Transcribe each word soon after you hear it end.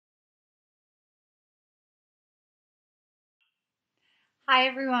Hi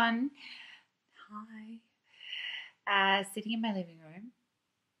everyone. Hi. Sitting in my living room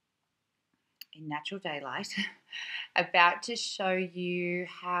in natural daylight, about to show you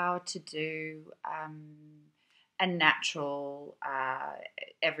how to do a natural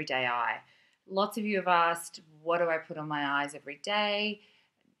everyday eye. Lots of you have asked, what do I put on my eyes every day?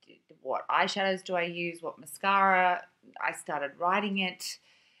 What eyeshadows do I use? What mascara? I started writing it,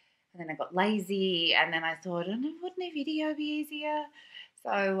 and then I got lazy, and then I thought, oh, wouldn't a video be easier?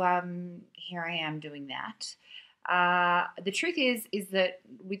 So here I am doing that. The truth is that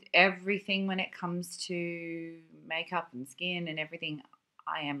with everything when it comes to makeup and skin and everything,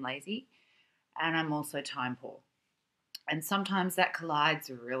 I am lazy, and I'm also time poor. And sometimes that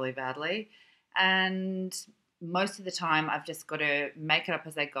collides really badly. And most of the time, I've just got to make it up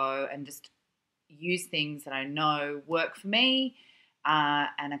as I go and just use things that I know work for me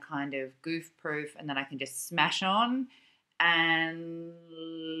and are kind of goof proof, and then I can just smash on and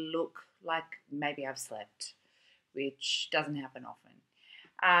look like maybe I've slept, which doesn't happen often.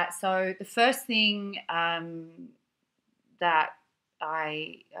 So the first thing that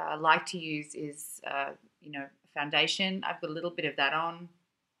I like to use is, foundation. I've got a little bit of that on.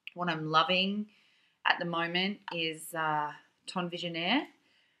 What I'm loving at the moment is Ton Visionaire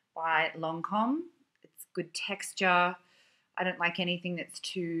by Lancome. It's good texture. I don't like anything that's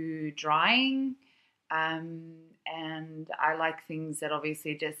too drying. And I like things that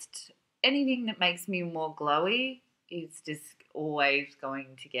obviously just anything that makes me more glowy is just always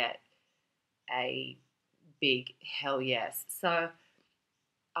going to get a big hell yes. So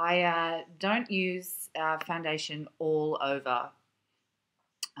I don't use foundation all over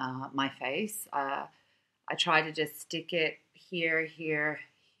my face. I try to just stick it here, here,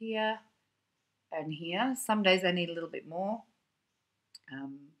 here, and here. Some days I need a little bit more.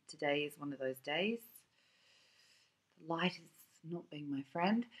 Today is one of those days. The light is not being my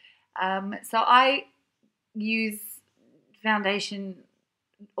friend. So I use foundation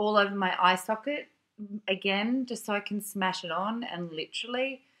all over my eye socket again, just so I can smash it on, and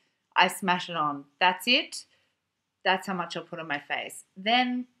literally I smash it on. That's it. That's how much I'll put on my face.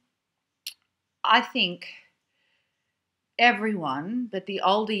 Then I think everyone, but the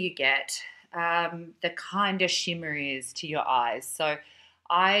older you get, the kinder shimmer is to your eyes. So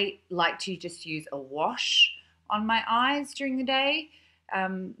I like to just use a wash on my eyes during the day,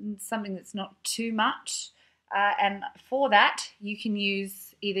 something that's not too much. And for that, you can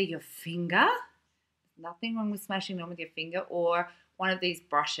use either your finger, nothing wrong with smashing it on with your finger, or one of these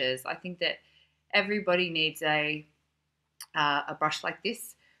brushes. I think that everybody needs a brush like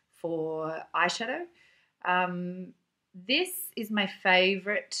this for eyeshadow. This is my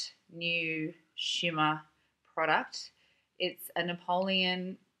favorite new shimmer product. It's a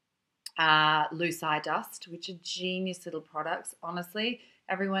Napoleon loose eye dust, which are genius little products. Honestly,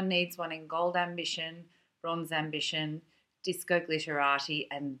 everyone needs one in Gold Ambition, Bronze Ambition, Disco Glitterati,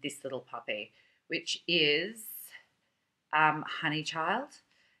 and this little puppy, which is Honey Child,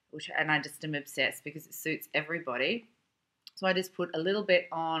 and I just am obsessed because it suits everybody. So I just put a little bit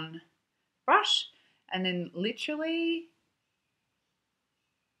on brush, and then literally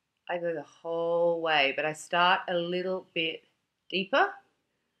I go the whole way, but I start a little bit deeper,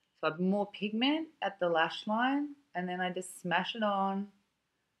 so I have more pigment at the lash line, and then I just smash it on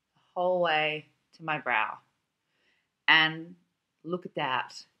the whole way to my brow. And look at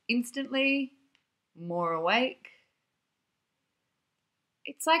that. Instantly more awake.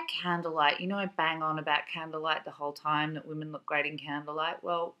 It's like candlelight. You know, I bang on about candlelight the whole time, that women look great in candlelight.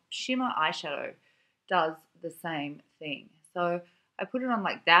 Well, shimmer eyeshadow does the same thing. So I put it on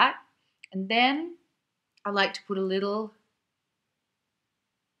like that, and then I like to put a little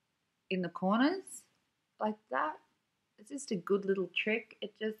in the corners like that. It's just a good little trick.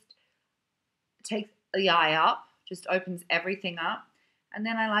 It just takes the eye up, just opens everything up. And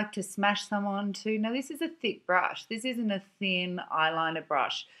then I like to smash some on too. Now, this is a thick brush. This isn't a thin eyeliner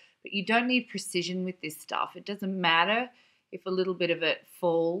brush, but you don't need precision with this stuff. It doesn't matter if a little bit of it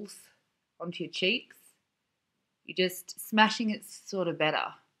falls onto your cheeks. You're just smashing it sort of better.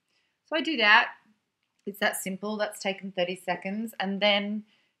 So I do that. It's that simple. That's taken 30 seconds. And then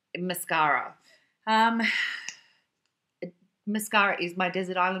mascara. Mascara is my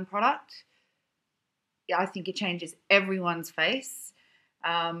Desert Island product. I think it changes everyone's face.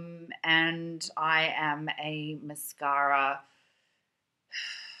 And I am a mascara,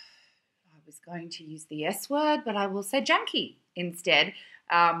 I was going to use the S word, but I will say junkie instead.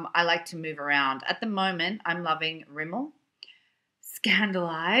 I like to move around. At the moment, I'm loving Rimmel,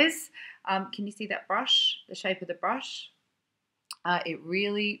 Scandalize. Can you see that brush, the shape of the brush? It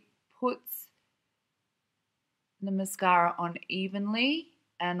really puts the mascara on evenly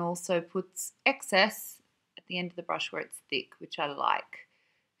and also puts excess at the end of the brush where it's thick, which I like.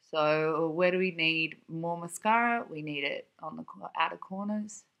 So where do we need more mascara? We need it on the outer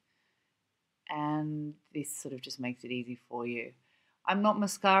corners, and this sort of just makes it easy for you. I'm not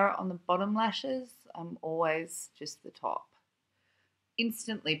mascara on the bottom lashes. I'm always just the top.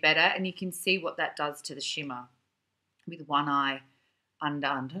 Instantly better, and you can see what that does to the shimmer with one eye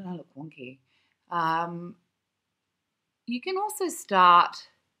undone. Don't I look wonky? You can also start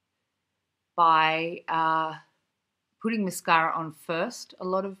by putting mascara on first. A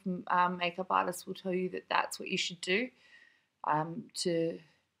lot of makeup artists will tell you that that's what you should do to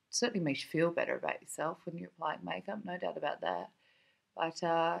certainly makes you feel better about yourself when you're applying makeup, no doubt about that. But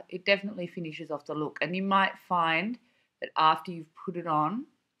it definitely finishes off the look. And you might find that after you've put it on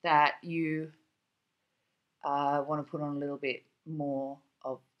that you want to put on a little bit more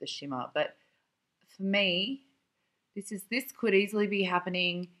of the shimmer. But for me, this could easily be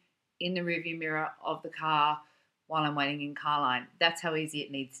happening in the rearview mirror of the car while I'm waiting in car line. That's how easy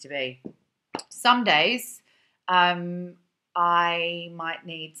it needs to be. Some days I might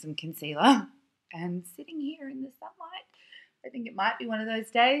need some concealer, and sitting here in the sunlight, I think it might be one of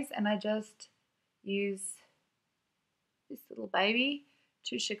those days, and I just use this little baby,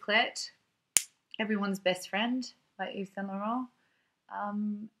 Touche Eclat, Everyone's Best Friend by Yves Saint Laurent,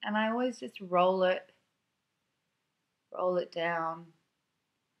 and I always just roll it down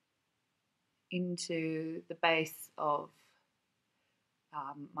into the base of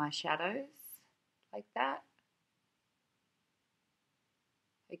my shadows like that.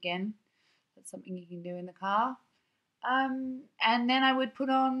 Again, that's something you can do in the car. And then I would put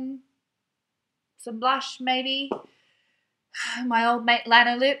on some blush, maybe my old mate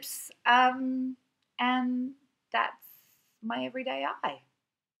Lano Lips, and that's my everyday eye.